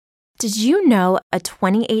Did you know a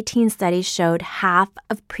 2018 study showed half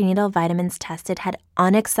of prenatal vitamins tested had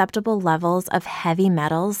unacceptable levels of heavy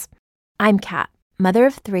metals? I'm Kat, mother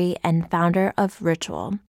of 3 and founder of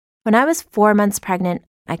Ritual. When I was 4 months pregnant,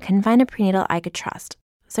 I couldn't find a prenatal I could trust,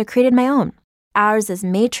 so I created my own. Ours is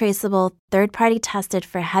made traceable, third-party tested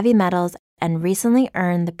for heavy metals, and recently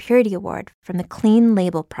earned the Purity Award from the Clean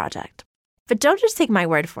Label Project. But don't just take my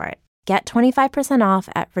word for it. Get 25% off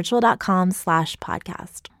at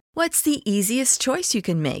ritual.com/podcast. What's the easiest choice you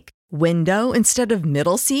can make? Window instead of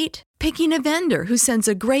middle seat? Picking a vendor who sends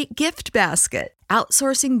a great gift basket?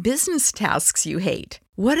 Outsourcing business tasks you hate?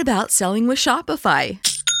 What about selling with Shopify?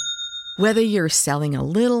 Whether you're selling a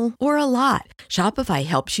little or a lot, Shopify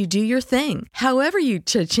helps you do your thing, however you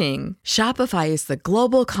cha-ching. Shopify is the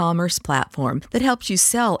global commerce platform that helps you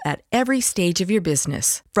sell at every stage of your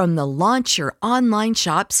business. From the launch your online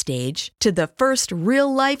shop stage to the first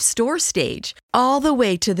real-life store stage, all the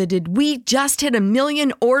way to the did we just hit a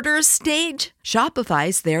million orders stage.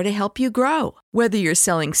 Shopify's there to help you grow. Whether you're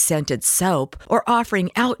selling scented soap or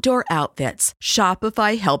offering outdoor outfits,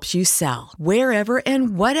 Shopify helps you sell. Wherever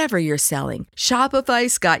and whatever you're selling,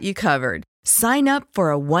 Shopify's got you covered. Sign up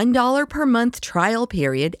for a $1 per month trial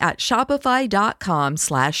period at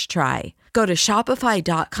shopify.com/try. Go to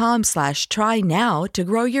shopify.com/try now to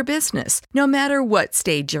grow your business, no matter what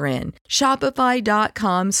stage you're in.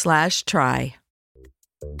 Shopify.com/try.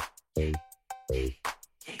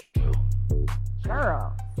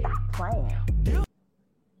 Girl, stop playing.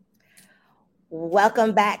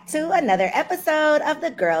 Welcome back to another episode of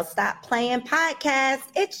the Girl Stop Playing podcast.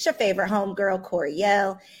 It's your favorite homegirl,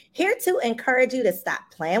 Coriel, here to encourage you to stop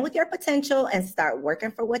playing with your potential and start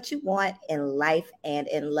working for what you want in life and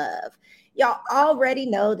in love. Y'all already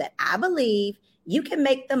know that I believe you can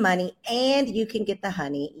make the money and you can get the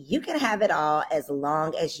honey. You can have it all as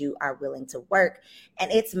long as you are willing to work.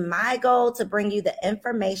 And it's my goal to bring you the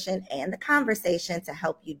information and the conversation to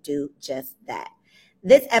help you do just that.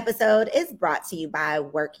 This episode is brought to you by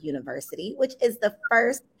Work University, which is the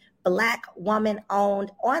first Black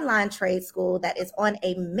woman-owned online trade school that is on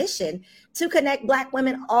a mission to connect Black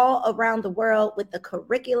women all around the world with the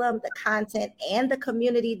curriculum, the content, and the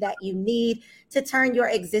community that you need to turn your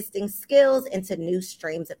existing skills into new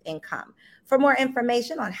streams of income. For more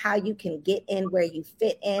information on how you can get in where you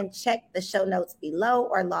fit in, check the show notes below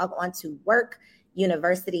or log on to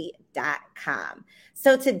workuniversity.com.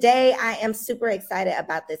 So today I am super excited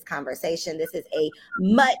about this conversation. This is a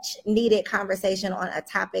much needed conversation on a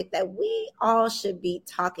topic that we all should be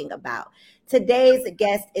talking about. Today's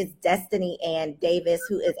guest is Destiny Ann Davis,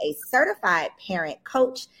 who is a certified parent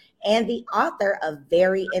coach and the author of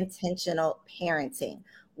Very Intentional Parenting.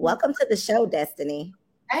 Welcome to the show, Destiny.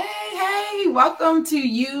 Hey, welcome to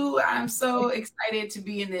you. I'm so excited to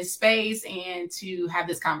be in this space and to have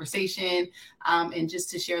this conversation and just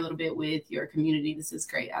to share a little bit with your community. This is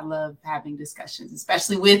great. I love having discussions,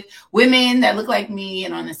 especially with women that look like me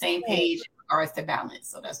and on the same page in regards to balance.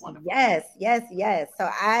 So that's wonderful. Yes. So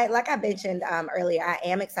like I mentioned earlier, I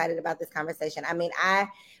am excited about this conversation. I mean,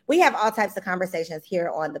 we have all types of conversations here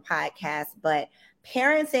on the podcast, but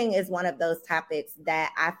parenting is one of those topics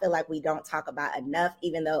that I feel like we don't talk about enough,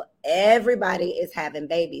 even though everybody is having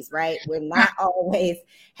babies, right? We're not always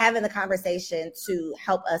having the conversation to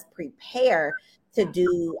help us prepare to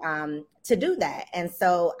do that. And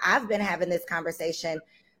so I've been having this conversation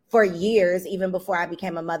for years, even before I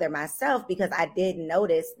became a mother myself, because I did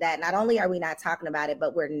notice that not only are we not talking about it,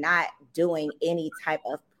 but we're not doing any type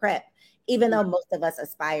of prep, even though most of us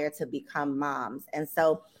aspire to become moms. And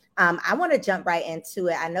so I want to jump right into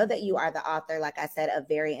it. I know that you are the author, like I said, of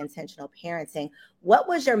Very Intentional Parenting. What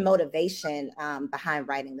was your motivation behind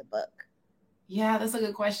writing the book? Yeah, that's a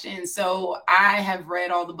good question. So I have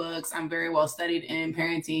read all the books. I'm very well studied in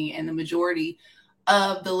parenting, and the majority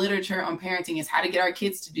of the literature on parenting is how to get our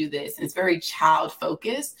kids to do this. And it's very child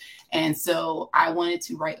focused. And so I wanted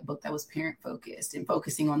to write a book that was parent focused and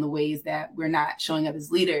focusing on the ways that we're not showing up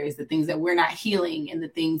as leaders, the things that we're not healing, and the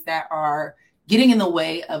things that are getting in the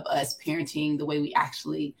way of us parenting the way we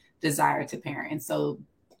actually desire to parent. And so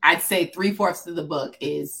I'd say 3/4 of the book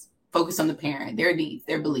is focused on the parent, their needs,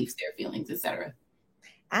 their beliefs, their feelings, etc.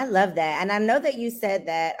 I love that. And I know that you said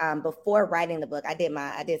that before writing the book, I did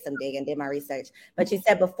some digging, did my research, but you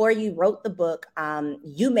said before you wrote the book,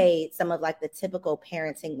 you made some of like the typical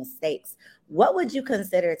parenting mistakes. What would you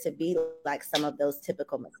consider to be like some of those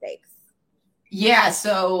typical mistakes? Yeah,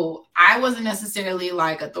 so I wasn't necessarily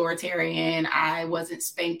like authoritarian. I wasn't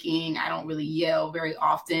spanking. I don't really yell very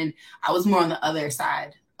often. I was more on the other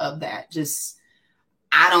side of that. Just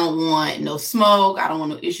I don't want no smoke. I don't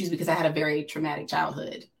want no issues because I had a very traumatic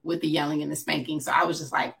childhood with the yelling and the spanking. So I was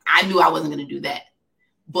just like, I knew I wasn't going to do that.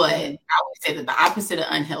 But I always say that the opposite of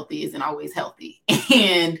unhealthy isn't always healthy.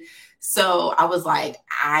 And so I was like,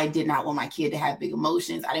 I did not want my kid to have big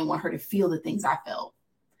emotions. I didn't want her to feel the things I felt: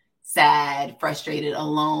 sad, frustrated,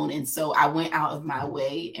 alone. And so I went out of my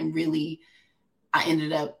way, and really,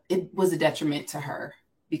 it was a detriment to her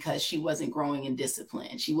because she wasn't growing in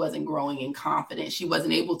discipline. She wasn't growing in confidence. She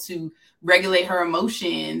wasn't able to regulate her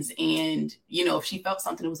emotions. And, if she felt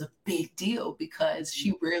something, it was a big deal because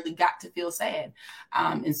she rarely got to feel sad.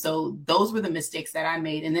 And so those were the mistakes that I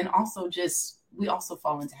made. And then also we also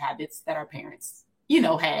fall into habits that our parents,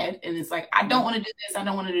 had. And it's like, I don't want to do this. I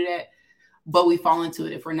don't want to do that. But we fall into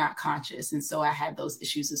it if we're not conscious. And so I had those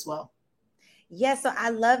issues as well. Yeah, so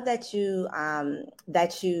I love that you are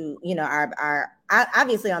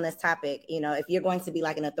obviously on this topic. If you're going to be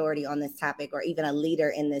like an authority on this topic or even a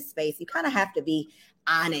leader in this space, you kind of have to be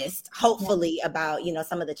honest, hopefully, about,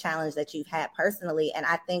 some of the challenge that you've had personally. And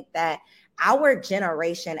I think that our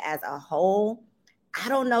generation as a whole, I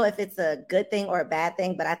don't know if it's a good thing or a bad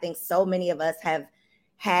thing, but I think so many of us have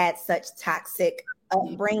had such toxic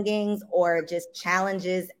upbringings or just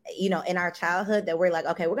challenges, in our childhood that we're like,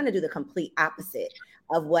 okay, we're going to do the complete opposite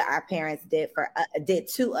of what our parents did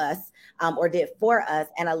to us or did for us.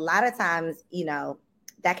 And a lot of times,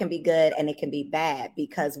 that can be good and it can be bad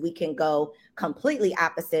because we can go completely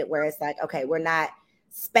opposite where it's like, okay, we're not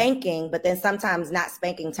spanking, but then sometimes not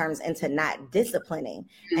spanking turns into not disciplining.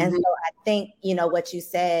 Mm-hmm. And so I think, what you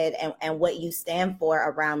said and what you stand for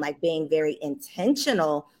around like being very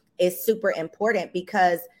intentional is super important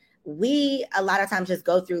because we a lot of times just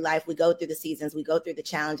go through life. We go through the seasons, we go through the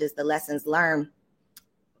challenges, the lessons learned,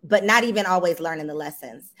 but not even always learning the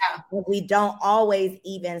lessons. Yeah. We don't always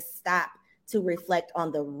even stop to reflect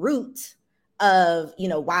on the root of,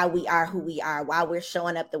 why we are who we are, why we're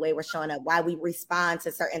showing up the way we're showing up, why we respond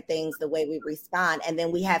to certain things the way we respond. And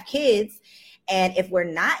then we have kids. And if we're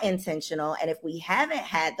not intentional, and if we haven't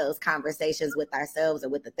had those conversations with ourselves or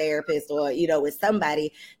with the therapist or, with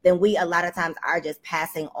somebody, then we a lot of times are just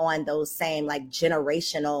passing on those same like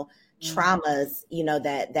generational traumas,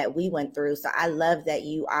 that we went through. So I love that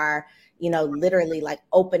you are, literally like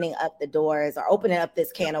opening up the doors or opening up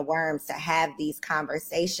this can of worms to have these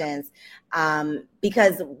conversations.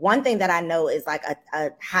 Because one thing that I know is like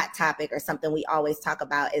a hot topic or something we always talk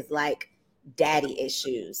about is like daddy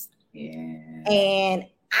issues. Yeah. And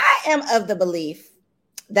I am of the belief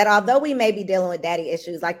that although we may be dealing with daddy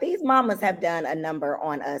issues, like these mamas have done a number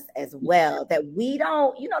on us as well, that we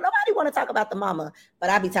don't, nobody want to talk about the mama, but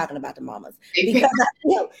I be talking about the mamas because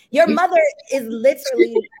your mother is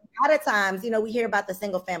literally a lot of times, we hear about the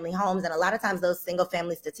single family homes, and a lot of times those single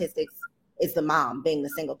family statistics is the mom being the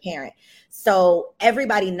single parent. So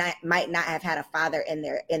everybody might not have had a father in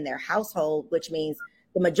their household, which means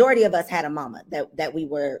the majority of us had a mama that we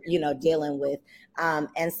were, dealing with.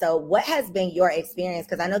 And so what has been your experience?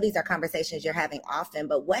 Because I know these are conversations you're having often,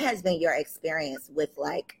 but what has been your experience with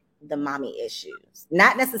like the mommy issues?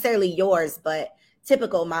 Not necessarily yours, but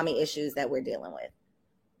typical mommy issues that we're dealing with.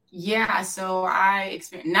 Yeah, so I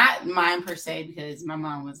experienced, not mine per se, because my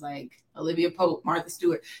mom was like Olivia Pope, Martha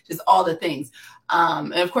Stewart, just all the things.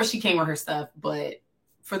 And of course she came with her stuff, but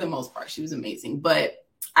for the most part, she was amazing. But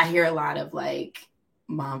I hear a lot of like,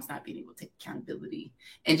 moms not being able to take accountability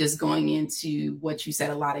and just going into what you said,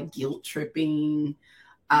 a lot of guilt tripping.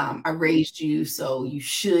 I raised you, so you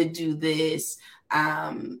should do this.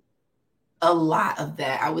 A lot of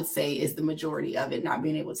that, I would say, is the majority of it, not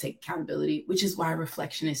being able to take accountability, which is why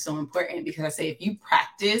reflection is so important. Because I say, if you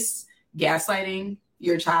practice gaslighting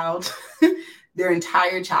your child their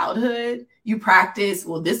entire childhood, you practice,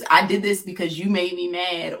 well, I did this because you made me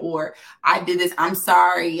mad, or I did this, I'm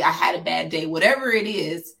sorry, I had a bad day, whatever it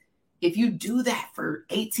is. If you do that for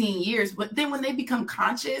 18 years, but then when they become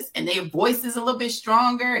conscious and their voice is a little bit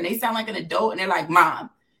stronger and they sound like an adult and they're like, Mom,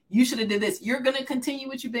 you should have did this, you're going to continue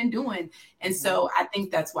what you've been doing. And so I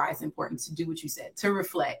think that's why it's important to do what you said, to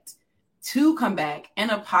reflect, to come back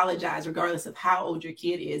and apologize, regardless of how old your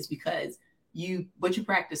kid is, because what you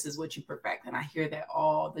practice is what you perfect. And I hear that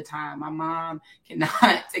all the time. My mom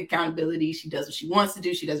cannot take accountability. She does what she wants to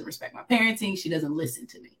do. She doesn't respect my parenting. She doesn't listen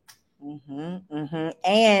to me. Mm-hmm, mm-hmm.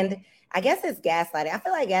 And I guess it's gaslighting. I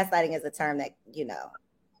feel like gaslighting is a term that,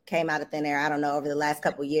 came out of thin air, I don't know, over the last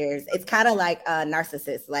couple of years. It's kind of like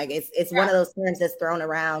narcissist. Like it's one of those terms that's thrown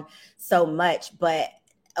around so much. But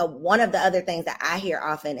one of the other things that I hear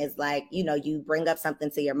often is like, you know, you bring up something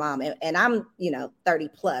to your mom, and I'm, you know, 30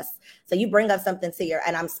 plus. So you bring up something to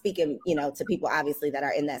and I'm speaking, you know, to people obviously that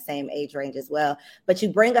are in that same age range as well. But you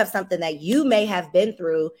bring up something that you may have been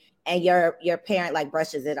through and your parent like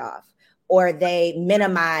brushes it off, or they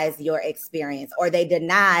minimize your experience, or they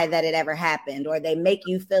deny that it ever happened, or they make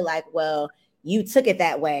you feel like, well, you took it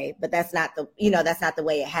that way, but that's not the, you know, that's not the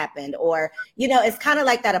way it happened. Or, you know, it's kind of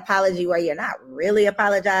like that apology where you're not really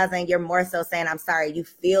apologizing. You're more so saying, I'm sorry you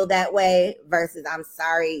feel that way versus I'm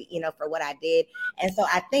sorry, you know, for what I did. And so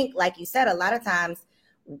I think, like you said, a lot of times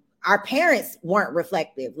our parents weren't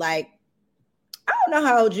reflective. Like, I don't know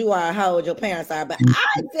how old you are, how old your parents are, but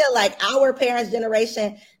I feel like our parents'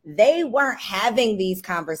 generation, they weren't having these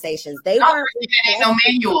conversations. They weren't. Ain't no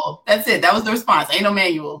manual. That's it. That was the response. Ain't no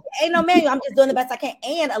manual. Ain't no manual. I'm just doing the best I can.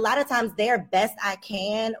 And a lot of times their best I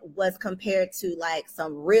can was compared to like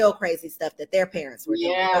some real crazy stuff that their parents were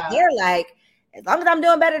doing. So they're like, as long as I'm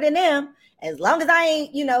doing better than them, as long as I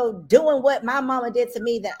ain't, you know, doing what my mama did to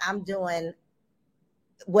me, then I'm doing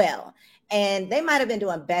well. And they might have been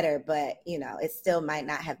doing better, but, you know, it still might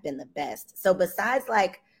not have been the best. So besides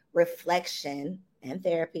like reflection and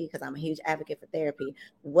therapy, because I'm a huge advocate for therapy,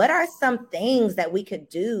 what are some things that we could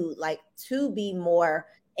do like to be more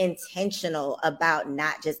intentional about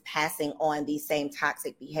not just passing on these same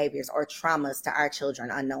toxic behaviors or traumas to our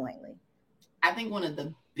children unknowingly? I think one of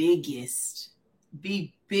the biggest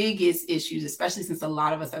issues, especially since a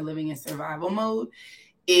lot of us are living in survival mode,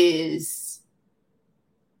 is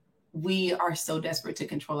we are so desperate to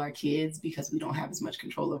control our kids because we don't have as much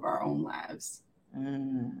control of our own lives.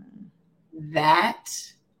 That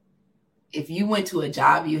if you went to a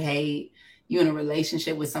job you hate, you're in a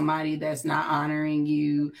relationship with somebody that's not honoring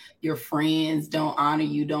you, your friends don't honor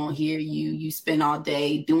you, don't hear you, you spend all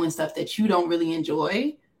day doing stuff that you don't really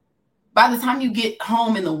enjoy. By the time you get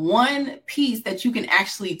home in the one piece that you can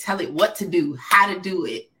actually tell it what to do, how to do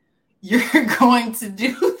it, you're going to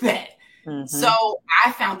do that. So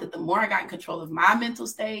I found that the more I got in control of my mental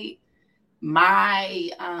state,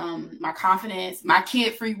 my confidence, my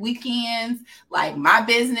kid-free weekends, like my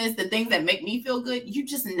business, the things that make me feel good, you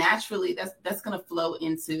just naturally, that's going to flow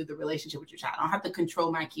into the relationship with your child. I don't have to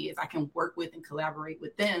control my kids. I can work with and collaborate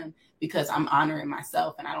with them because I'm honoring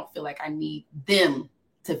myself and I don't feel like I need them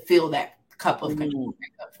to fill that cup of control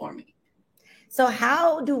up for me. So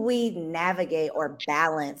how do we navigate or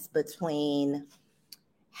balance between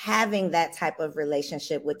having that type of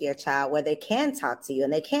relationship with your child where they can talk to you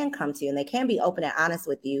and they can come to you and they can be open and honest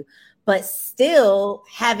with you, but still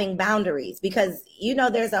having boundaries? Because, you know,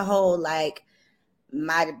 there's a whole like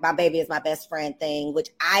my baby is my best friend thing, which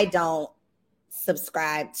I don't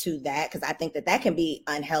subscribe to that because I think that can be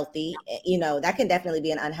unhealthy. You know, that can definitely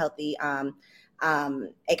be an unhealthy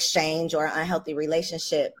exchange or unhealthy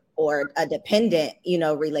relationship or a dependent, you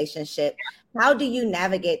know, relationship. How do you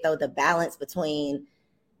navigate though the balance between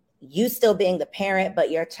you still being the parent,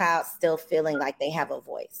 but your child still feeling like they have a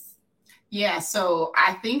voice? Yeah. So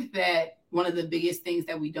I think that one of the biggest things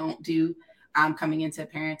that we don't do coming into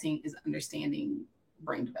parenting is understanding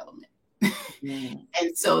brain development.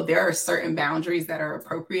 And so there are certain boundaries that are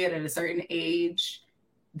appropriate at a certain age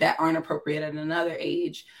that aren't appropriate at another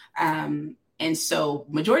age. And so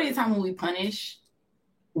majority of the time when we punish,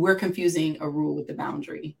 we're confusing a rule with the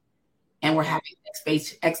boundary. And we're having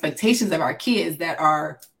expectations of our kids that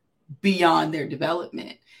are beyond their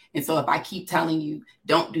development. And so if I keep telling you,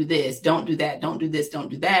 don't do this, don't do that, don't do this, don't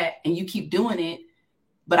do that, and you keep doing it,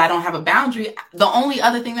 but I don't have a boundary, the only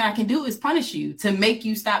other thing that I can do is punish you to make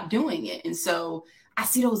you stop doing it. And so I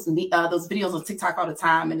see those videos on TikTok all the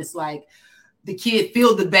time. And it's like the kid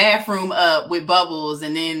filled the bathroom up with bubbles.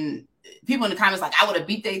 And then people in the comments like, I would have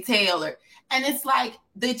beat their tail. And it's like,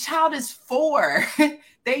 the child is 4.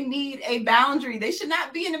 They need a boundary. They should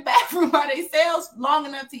not be in the bathroom by themselves long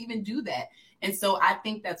enough to even do that. And so I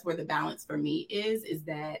think that's where the balance for me is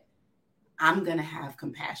that I'm going to have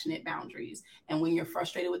compassionate boundaries. And when you're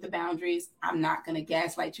frustrated with the boundaries, I'm not going to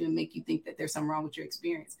gaslight you and make you think that there's something wrong with your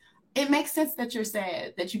experience. It makes sense that you're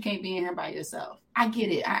sad, that you can't be in here by yourself. I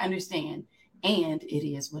get it. I understand. And it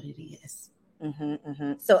is what it is.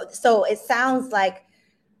 So it sounds like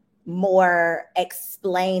more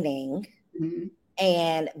explaining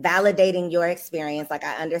and validating your experience. Like,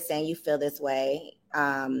 I understand you feel this way,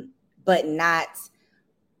 but not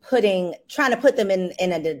trying to put them in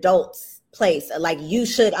an adult's place. Like, you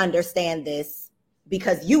should understand this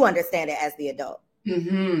because you understand it as the adult.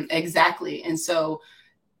 Exactly. And so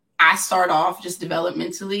I start off just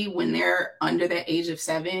developmentally when they're under that age of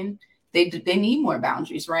 7, they need more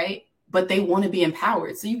boundaries, right? but they want to be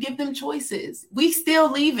empowered. So you give them choices. We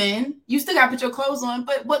still leaving. You still got to put your clothes on,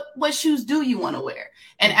 but what shoes do you want to wear?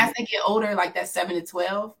 And as they get older, like that 7 to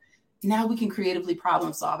 12, now we can creatively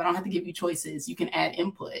problem solve. I don't have to give you choices. You can add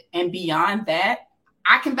input. And beyond that,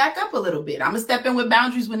 I can back up a little bit. I'm going to step in with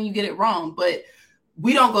boundaries when you get it wrong, but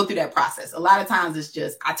we don't go through that process. A lot of times it's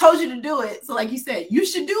just, I told you to do it. So like you said, you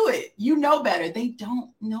should do it. You know better. They don't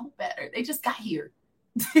know better. They just got here.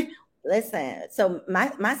 Listen, so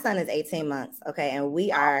my son is 18 months. Okay. And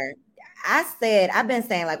I've been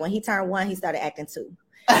saying like when he turned 1, he started acting 2.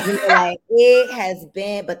 Like it has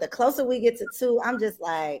been, but the closer we get to 2, I'm just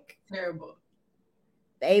like, terrible.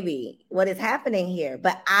 Baby, what is happening here?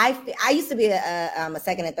 But I used to be a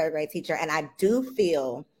second and third grade teacher, and I do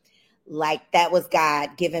feel like that was God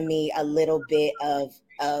giving me a little bit of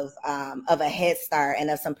a head start and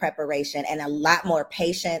of some preparation and a lot more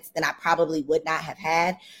patience than I probably would not have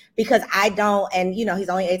had, because I don't, and you know, he's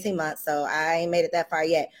only 18 months, so I ain't made it that far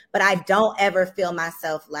yet, but I don't ever feel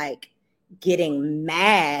myself like getting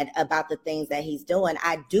mad about the things that he's doing.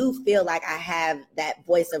 I do feel like I have that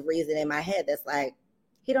voice of reason in my head that's like,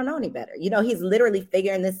 he don't know any better. You know, he's literally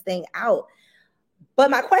figuring this thing out.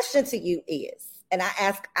 But my question to you is, and I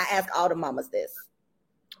ask all the mamas this,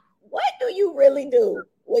 what do you really do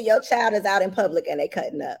when your child is out in public and they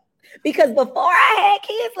cutting up? Because before I had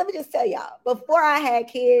kids, let me just tell y'all, before I had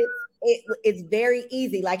kids, it's very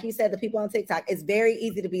easy. Like you said, the people on TikTok, it's very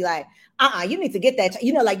easy to be like, you need to get that.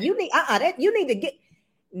 You know, like you need, that you need to get.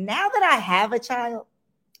 Now that I have a child,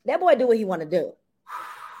 that boy do what he want to do.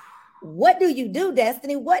 What do you do,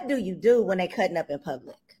 Destiny? What do you do when they cutting up in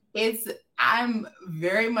public? I'm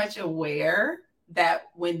very much aware that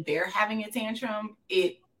when they're having a tantrum,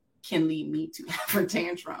 it can lead me to have a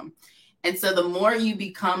tantrum. And so the more you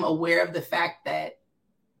become aware of the fact that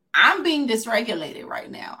I'm being dysregulated right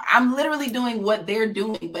now, I'm literally doing what they're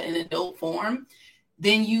doing, but in adult form,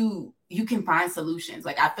 then you can find solutions.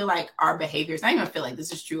 Like I feel like our behaviors, I even feel like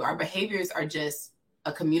this is true. Our behaviors are just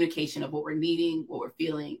a communication of what we're needing, what we're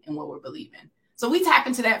feeling, and what we're believing. So we tap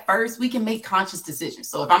into that first, we can make conscious decisions.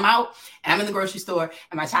 So if I'm out and I'm in the grocery store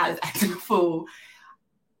and my child is acting a fool,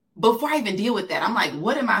 before I even deal with that, I'm like,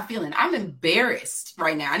 what am I feeling? I'm embarrassed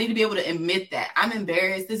right now. I need to be able to admit that. I'm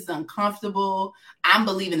embarrassed. This is uncomfortable. I'm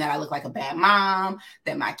believing that I look like a bad mom,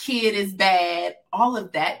 that my kid is bad, all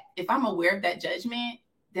of that. If I'm aware of that judgment,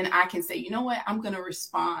 then I can say, you know what, I'm going to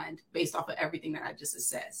respond based off of everything that I just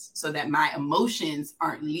assessed so that my emotions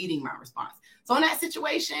aren't leading my response. So in that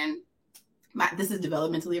situation, this is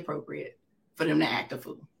developmentally appropriate for them to act a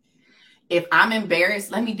fool. If I'm embarrassed,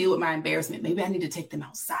 let me deal with my embarrassment. Maybe I need to take them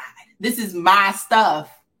outside. This is my stuff,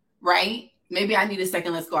 right? Maybe I need a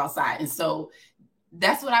second, let's go outside. And so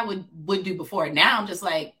that's what I would do before. Now I'm just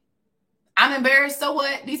like, I'm embarrassed, so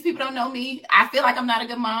what? These people don't know me. I feel like I'm not a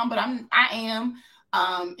good mom, but I am.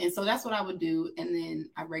 And so that's what I would do. And then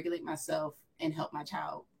I regulate myself and help my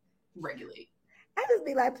child regulate. I just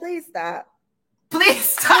be like, please stop. Please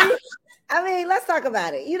stop. I mean, let's talk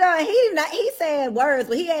about it. You know, he's saying words,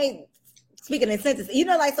 but he ain't speaking in sentences. You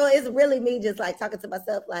know, like, so it's really me just like talking to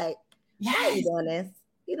myself like, yes. Why are you doing this?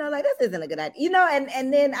 You know, like, this isn't a good idea. You know,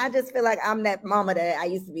 and then I just feel like I'm that mama that I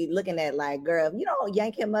used to be looking at like, girl, you don't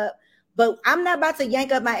yank him up. But I'm not about to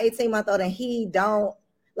yank up my 18-month-old and he don't,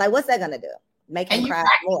 like, what's that going to do? Make him cry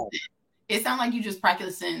more. It sounds like you just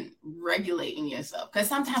practicing regulating yourself, because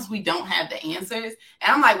sometimes we don't have the answers.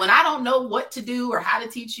 And I'm like, when I don't know what to do or how to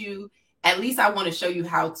teach you, at least I want to show you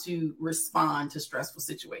how to respond to stressful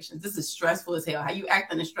situations. This is stressful as hell. How you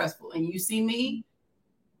acting is stressful. And you see me,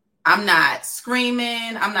 I'm not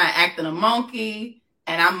screaming. I'm not acting a monkey.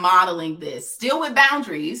 And I'm modeling this still with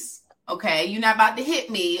boundaries. Okay. You're not about to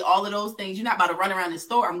hit me. All of those things. You're not about to run around the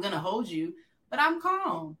store. I'm going to hold you, but I'm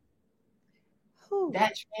calm.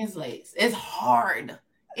 That translates. It's hard.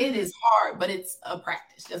 It is hard, but it's a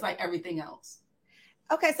practice, just like everything else.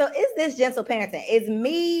 Okay, so is this gentle parenting? Is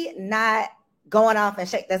me not going off and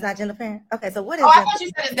shake? That's not gentle parenting? Okay, so what is I thought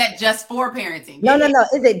you said, is that just for parenting? No.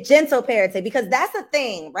 Is it gentle parenting? Because that's the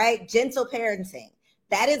thing, right? Gentle parenting.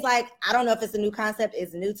 That is like, I don't know if it's a new concept.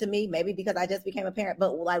 It's new to me, maybe because I just became a parent.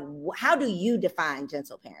 But like, how do you define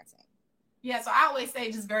gentle parenting? Yeah, so I always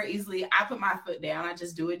say just very easily, I put my foot down. I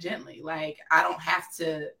just do it gently. Like, I don't have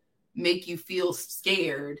to make you feel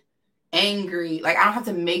scared, angry. Like, I don't have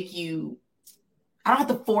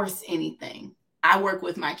to force anything. I work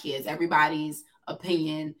with my kids. Everybody's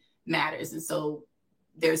opinion matters. And so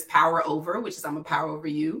there's power over, which is I'm a power over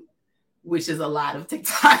you, which is a lot of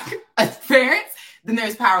TikTok parents. Then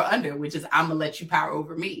there's power under, which is I'm going to let you power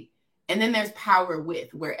over me. And then there's power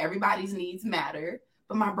with, where everybody's needs matter,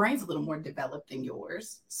 but my brain's a little more developed than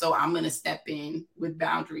yours. So I'm going to step in with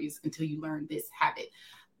boundaries until you learn this habit.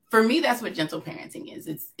 For me, that's what gentle parenting is.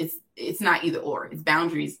 It's not either or. It's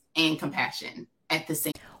boundaries and compassion at the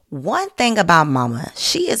same time. One thing about mama,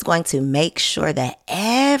 she is going to make sure that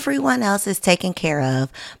everyone else is taken care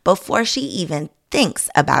of before she even thinks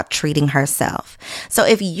about treating herself. So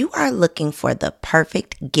if you are looking for the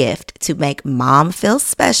perfect gift to make mom feel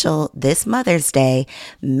special this Mother's Day,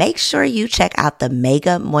 make sure you check out the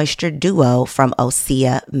Mega Moisture Duo from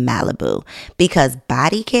Osea Malibu, because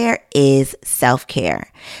body care is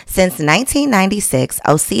self-care. Since 1996,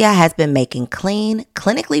 Osea has been making clean,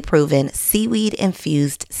 clinically proven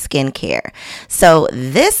seaweed-infused skincare. So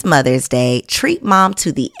this Mother's Day, treat mom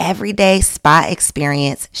to the everyday spa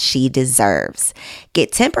experience she deserves.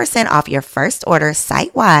 Get 10% off your first order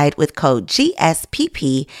site-wide with code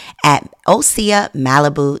GSPP at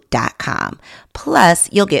OseaMalibu.com. Plus,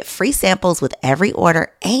 you'll get free samples with every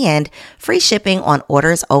order and free shipping on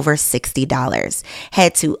orders over $60.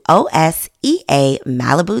 Head to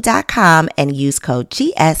OSEAMalibu.com and use code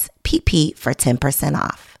GSPP for 10%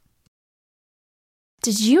 off.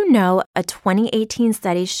 Did you know a 2018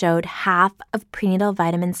 study showed half of prenatal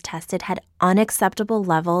vitamins tested had unacceptable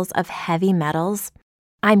levels of heavy metals?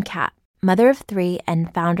 I'm Kat, mother of 3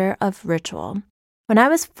 and founder of Ritual. When I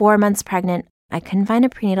was 4 months pregnant, I couldn't find a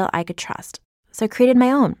prenatal I could trust, so I created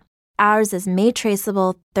my own. Ours is made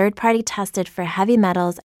traceable, third-party tested for heavy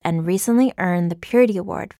metals, and recently earned the Purity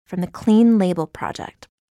Award from the Clean Label Project.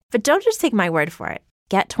 But don't just take my word for it.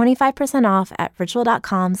 Get 25% off at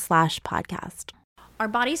ritual.com/podcast. Our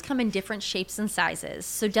bodies come in different shapes and sizes,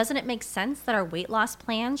 so doesn't it make sense that our weight loss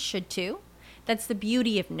plans should too? That's the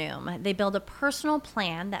beauty of Noom. They build a personal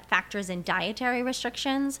plan that factors in dietary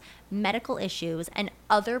restrictions, medical issues, and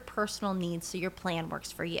other personal needs so your plan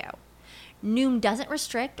works for you. Noom doesn't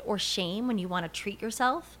restrict or shame when you want to treat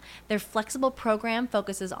yourself. Their flexible program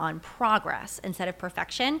focuses on progress instead of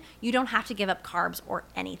perfection. You don't have to give up carbs or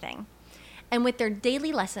anything. And with their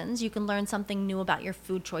daily lessons, you can learn something new about your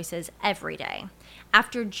food choices every day.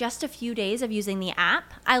 After just a few days of using the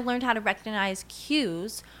app, I learned how to recognize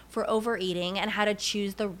cues for overeating and how to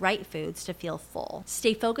choose the right foods to feel full.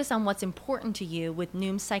 Stay focused on what's important to you with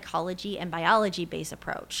Noom's psychology and biology-based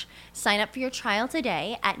approach. Sign up for your trial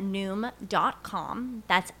today at Noom.com.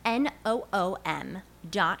 That's Noom.com.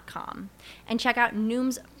 And check out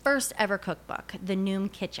Noom's first ever cookbook, The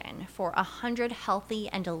Noom Kitchen, for 100 healthy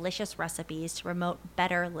and delicious recipes to promote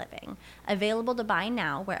better living. Available to buy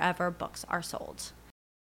now wherever books are sold.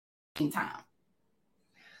 Time.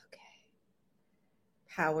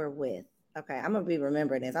 Power with. Okay, I'm going to be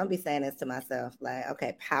remembering this. I'm going to be saying this to myself. Like,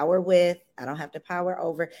 okay, power with. I don't have to power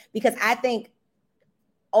over. Because I think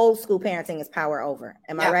old school parenting is power over.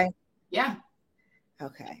 Am I right? Yeah.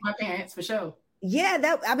 Okay. My parents, for sure. Yeah,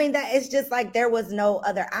 that it's just like there was no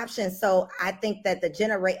other option. So I think that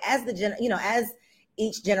as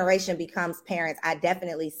each generation becomes parents, I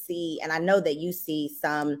definitely see, and I know that you see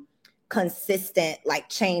some consistent like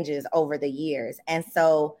changes over the years. And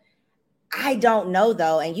so I don't know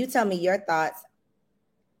though, and you tell me your thoughts.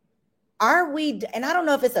 Are we, and I don't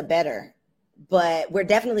know if it's a better, but we're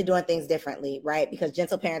definitely doing things differently, right? Because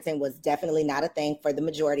gentle parenting was definitely not a thing for the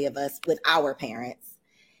majority of us with our parents.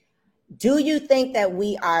 Do you think that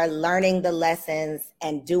we are learning the lessons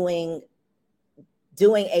and doing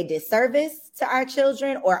a disservice to our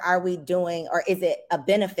children, or is it a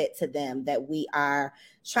benefit to them that we are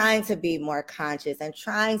trying to be more conscious and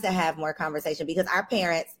trying to have more conversation? Because our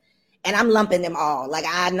parents, and I'm lumping them all, like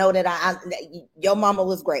I know that your mama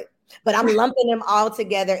was great, but I'm lumping them all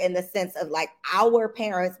together in the sense of like our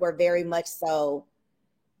parents were very much so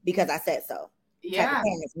because I said so. Yeah.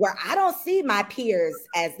 Where I don't see my peers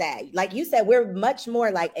as that. Like you said, we're much more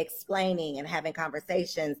like explaining and having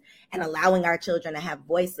conversations and allowing our children to have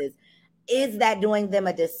voices. Is that doing them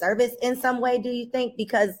a disservice in some way, do you think?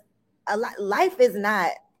 Because life is not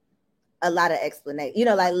a lot of explanation.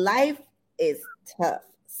 Like life is tough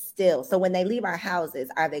still. So when they leave our houses,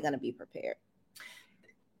 are they going to be prepared?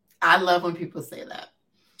 I love when people say that.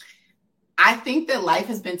 I think that life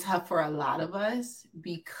has been tough for a lot of us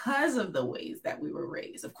because of the ways that we were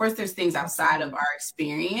raised. Of course, there's things outside of our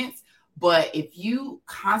experience, but if you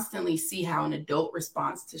constantly see how an adult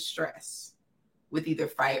responds to stress with either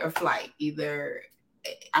fight or flight, either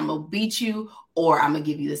I'm going to beat you or I'm going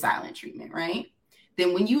to give you the silent treatment, right?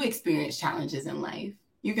 Then when you experience challenges in life,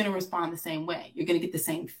 you're going to respond the same way. You're going to get the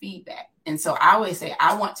same feedback. And so I always say,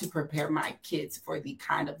 I want to prepare my kids for the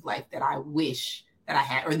kind of life that I wish that I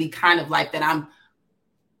had, or the kind of life that I'm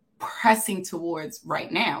pressing towards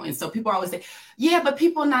right now. And so people always say, yeah, but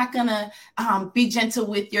people are not gonna be gentle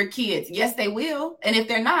with your kids. Yes, they will. And if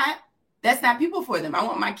they're not, that's not people for them. I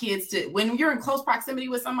want my kids to, when you're in close proximity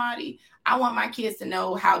with somebody, I want my kids to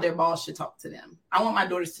know how their boss should talk to them. I want my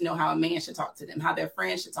daughters to know how a man should talk to them, how their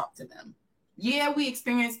friends should talk to them. Yeah, we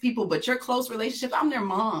experience people, but your close relationship, I'm their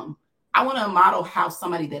mom. I want to model how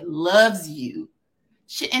somebody that loves you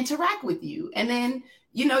should interact with you. And then,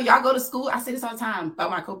 y'all go to school. I say this all the time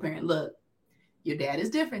about my co-parent. Look, your dad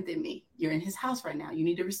is different than me. You're in his house right now. You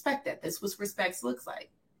need to respect that. That's what respect looks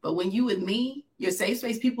like. But when you with me, your safe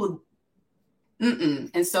space, people,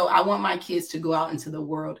 And so I want my kids to go out into the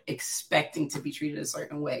world expecting to be treated a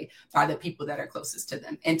certain way by the people that are closest to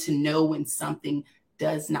them, and to know when something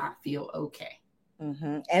does not feel okay.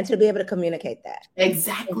 Mm-hmm. And to be able to communicate that.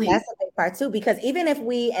 Exactly. And that's a big part too, because even if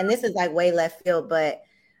and this is like way left field, but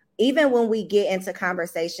even when we get into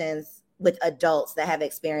conversations with adults that have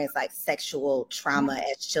experienced like sexual trauma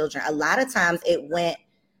as children, a lot of times it went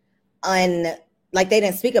like they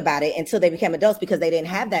didn't speak about it until they became adults, because they didn't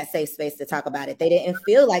have that safe space to talk about it. They didn't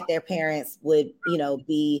feel like their parents would,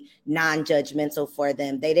 be non-judgmental for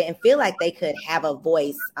them. They didn't feel like they could have a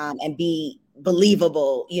voice and be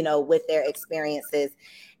believable, with their experiences.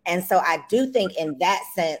 And so I do think in that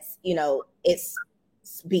sense, it's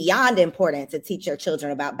beyond important to teach your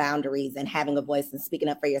children about boundaries and having a voice and speaking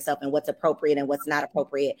up for yourself and what's appropriate and what's not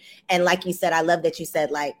appropriate. And like you said, I love that you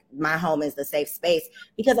said, like, my home is the safe space,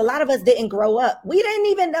 because a lot of us didn't grow up. We didn't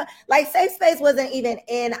even know, like, safe space wasn't even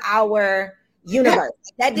in our universe.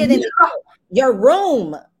 That didn't, your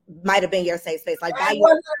room might have been your safe space. Like, it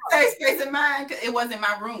wasn't a safe space in mine. It wasn't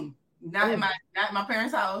my room. Not in my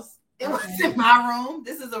parents' house. It wasn't my room.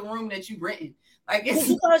 This is a room that you rented. Like, did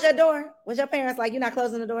you close your door? Was your parents like, you're not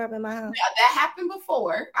closing the door up in my house? Yeah, that happened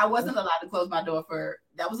before. I wasn't allowed to close my door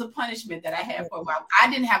that was a punishment that I had for a while. I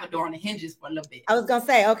didn't have a door on the hinges for a little bit. I was going to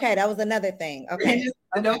say, okay, that was another thing. Okay.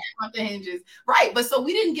 The door on the hinges. Right. But so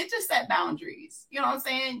we didn't get to set boundaries. You know what I'm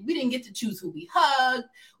saying? We didn't get to choose who we hugged.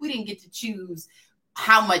 We didn't get to choose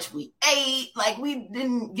how much we ate. Like, we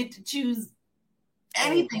didn't get to choose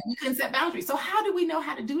anything. We couldn't set boundaries. So how do we know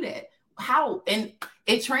how to do that? How? And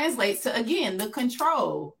it translates to, again, the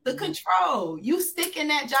control. You stick in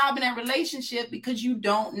that job, in that relationship, because you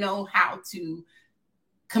don't know how to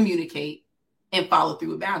communicate and follow through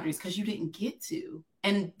with boundaries, because you didn't get to.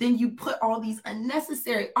 And then you put all these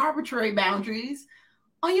unnecessary, arbitrary boundaries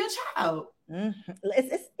on your child. Mm-hmm.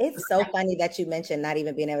 It's so funny that you mentioned not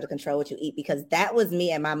even being able to control what you eat, because that was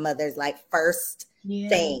me and my mother's like first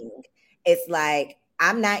thing. It's like,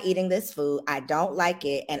 I'm not eating this food. I don't like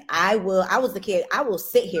it. And I was the kid, I will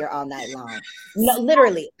sit here all night long. No,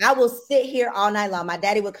 literally, I will sit here all night long. My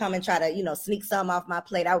daddy would come and try to, sneak some off my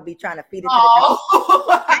plate. I would be trying to feed it to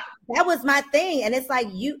the dog. That was my thing. And it's like,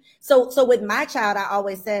 so with my child, I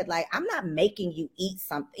always said, like, I'm not making you eat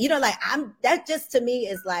something, that just to me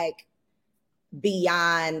is like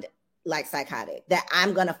beyond like psychotic, that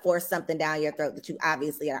I'm going to force something down your throat that you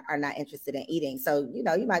obviously are not interested in eating. So,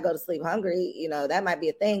 you might go to sleep hungry, that might be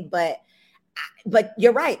a thing, but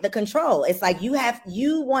you're right. The control, it's like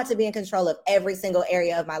you want to be in control of every single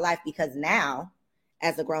area of my life, because now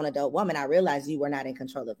as a grown adult woman, I realized you were not in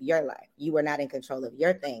control of your life. You were not in control of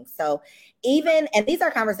your things. So and these are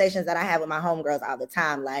conversations that I have with my homegirls all the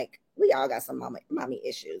time. Like, we all got some mommy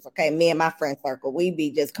issues. Okay. Me and my friend circle, we be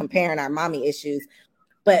just comparing our mommy issues,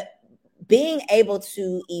 but being able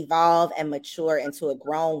to evolve and mature into a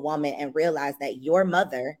grown woman and realize that your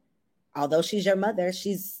mother, although she's your mother,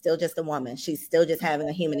 she's still just a woman. She's still just having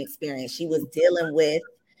a human experience. She was dealing with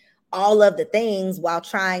all of the things while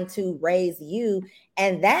trying to raise you.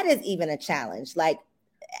 And that is even a challenge. Like,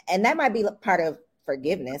 and that might be part of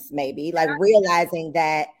forgiveness, maybe, like realizing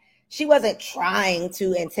that she wasn't trying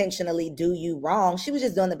to intentionally do you wrong. She was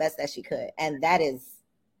just doing the best that she could. And that is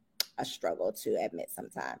a struggle to admit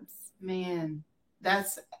sometimes. Man,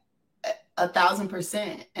 that's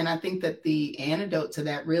 1,000%. And I think that the antidote to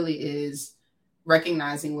that really is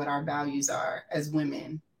recognizing what our values are as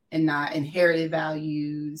women, and not inherited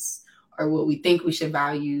values or what we think we should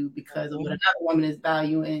value because of what another woman is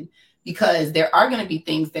valuing. Because there are going to be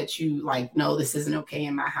things that you like, no, this isn't okay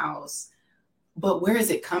in my house. But where is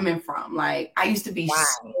it coming from? Like, I used to be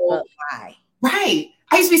why? Right.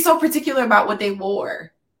 I used to be so particular about what they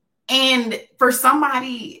wore. And for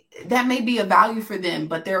somebody, that may be a value for them,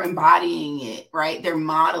 but they're embodying it, right? They're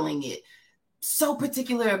modeling it. So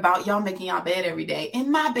particular about y'all making y'all bed every day. And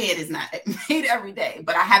my bed is not made every day,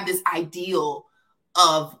 but I have this ideal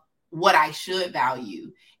of what I should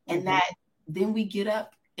value. And that then we get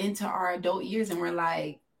up into our adult years and we're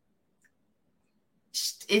like,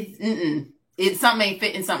 it's something ain't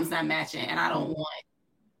fitting, something's not matching, and I don't want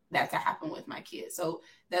that to happen with my kids. So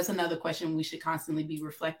that's another question we should constantly be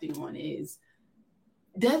reflecting on is,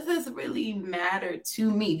 does this really matter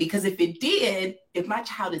to me? Because if it did, if my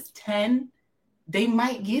child is 10, they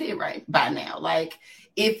might get it right by now. Like,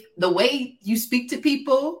 if the way you speak to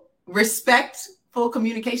people, respectful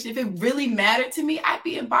communication, if it really mattered to me, I'd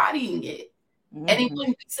be embodying it. Mm-hmm. And it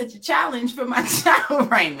wouldn't be such a challenge for my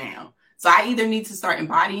child right now. So I either need to start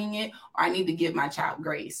embodying it, or I need to give my child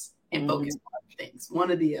grace and focus on other things,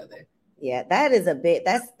 one or the other. Yeah, that is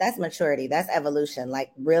that's maturity. That's evolution,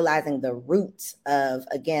 like realizing the roots of,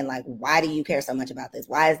 again, like, why do you care so much about this?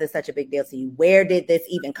 Why is this such a big deal to you? Where did this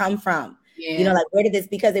even come from? Yeah. You know, like, where did this,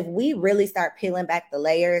 because if we really start peeling back the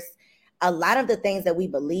layers, a lot of the things that we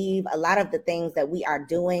believe, a lot of the things that we are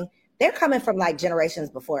doing, they're coming from like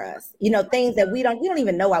generations before us, you know, things that we don't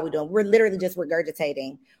even know why we're doing. We're literally just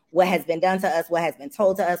regurgitating what has been done to us, what has been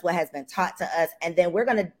told to us, what has been taught to us. And then we're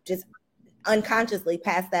going to just unconsciously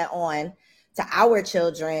pass that on to our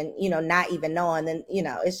children, you know, not even knowing. And, you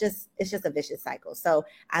know, it's just a vicious cycle. So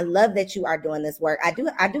I love that you are doing this work. I do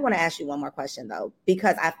want to ask you one more question though,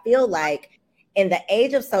 because I feel like in the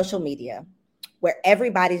age of social media, where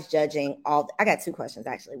everybody's judging I got two questions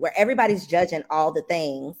actually, where everybody's judging all the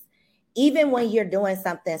things, even when you're doing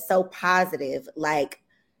something so positive, like,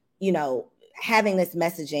 you know, having this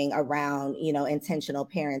messaging around, you know, intentional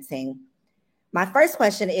parenting. My first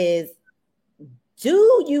question is,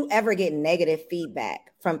 do you ever get negative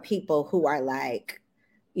feedback from people who are like,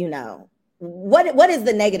 you know, what is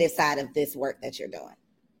the negative side of this work that you're doing?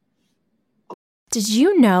 Did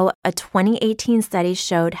you know a 2018 study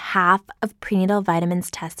showed half of prenatal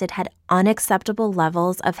vitamins tested had unacceptable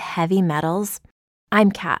levels of heavy metals?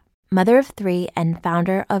 I'm Kat, mother of 3 and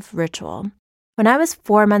founder of Ritual. When I was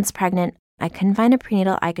 4 months pregnant, I couldn't find a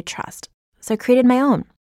prenatal I could trust, so I created my own.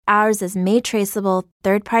 Ours is made traceable,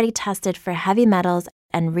 third-party tested for heavy metals,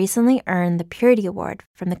 and recently earned the Purity Award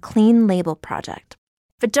from the Clean Label Project.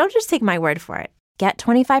 But don't just take my word for it. Get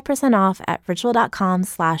 25% off at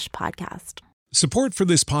ritual.com/podcast. Support for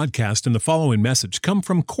this podcast and the following message come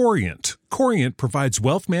from Corient. Corient provides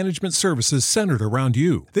wealth management services centered around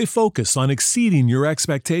you. They focus on exceeding your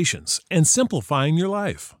expectations and simplifying your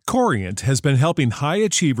life. Corient has been helping high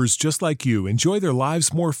achievers just like you enjoy their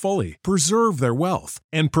lives more fully, preserve their wealth,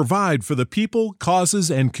 and provide for the people, causes,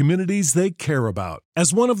 and communities they care about.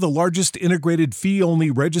 As one of the largest integrated fee-only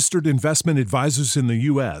registered investment advisors in the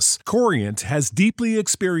U.S., Corient has deeply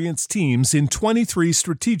experienced teams in 23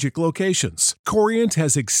 strategic locations. Corient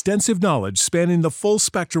has extensive knowledge spanning the full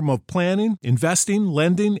spectrum of planning, investing,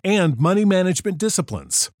 lending, and money management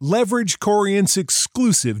disciplines. Leverage Corient's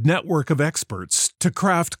exclusive network of experts to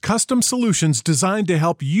craft custom solutions designed to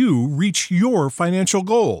help you reach your financial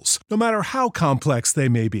goals, no matter how complex they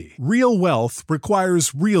may be. Real wealth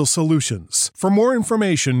requires real solutions. For more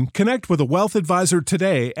information, connect with a wealth advisor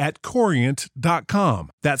today at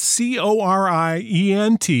Corient.com. That's Corient.com.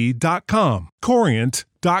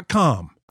 Corient.com.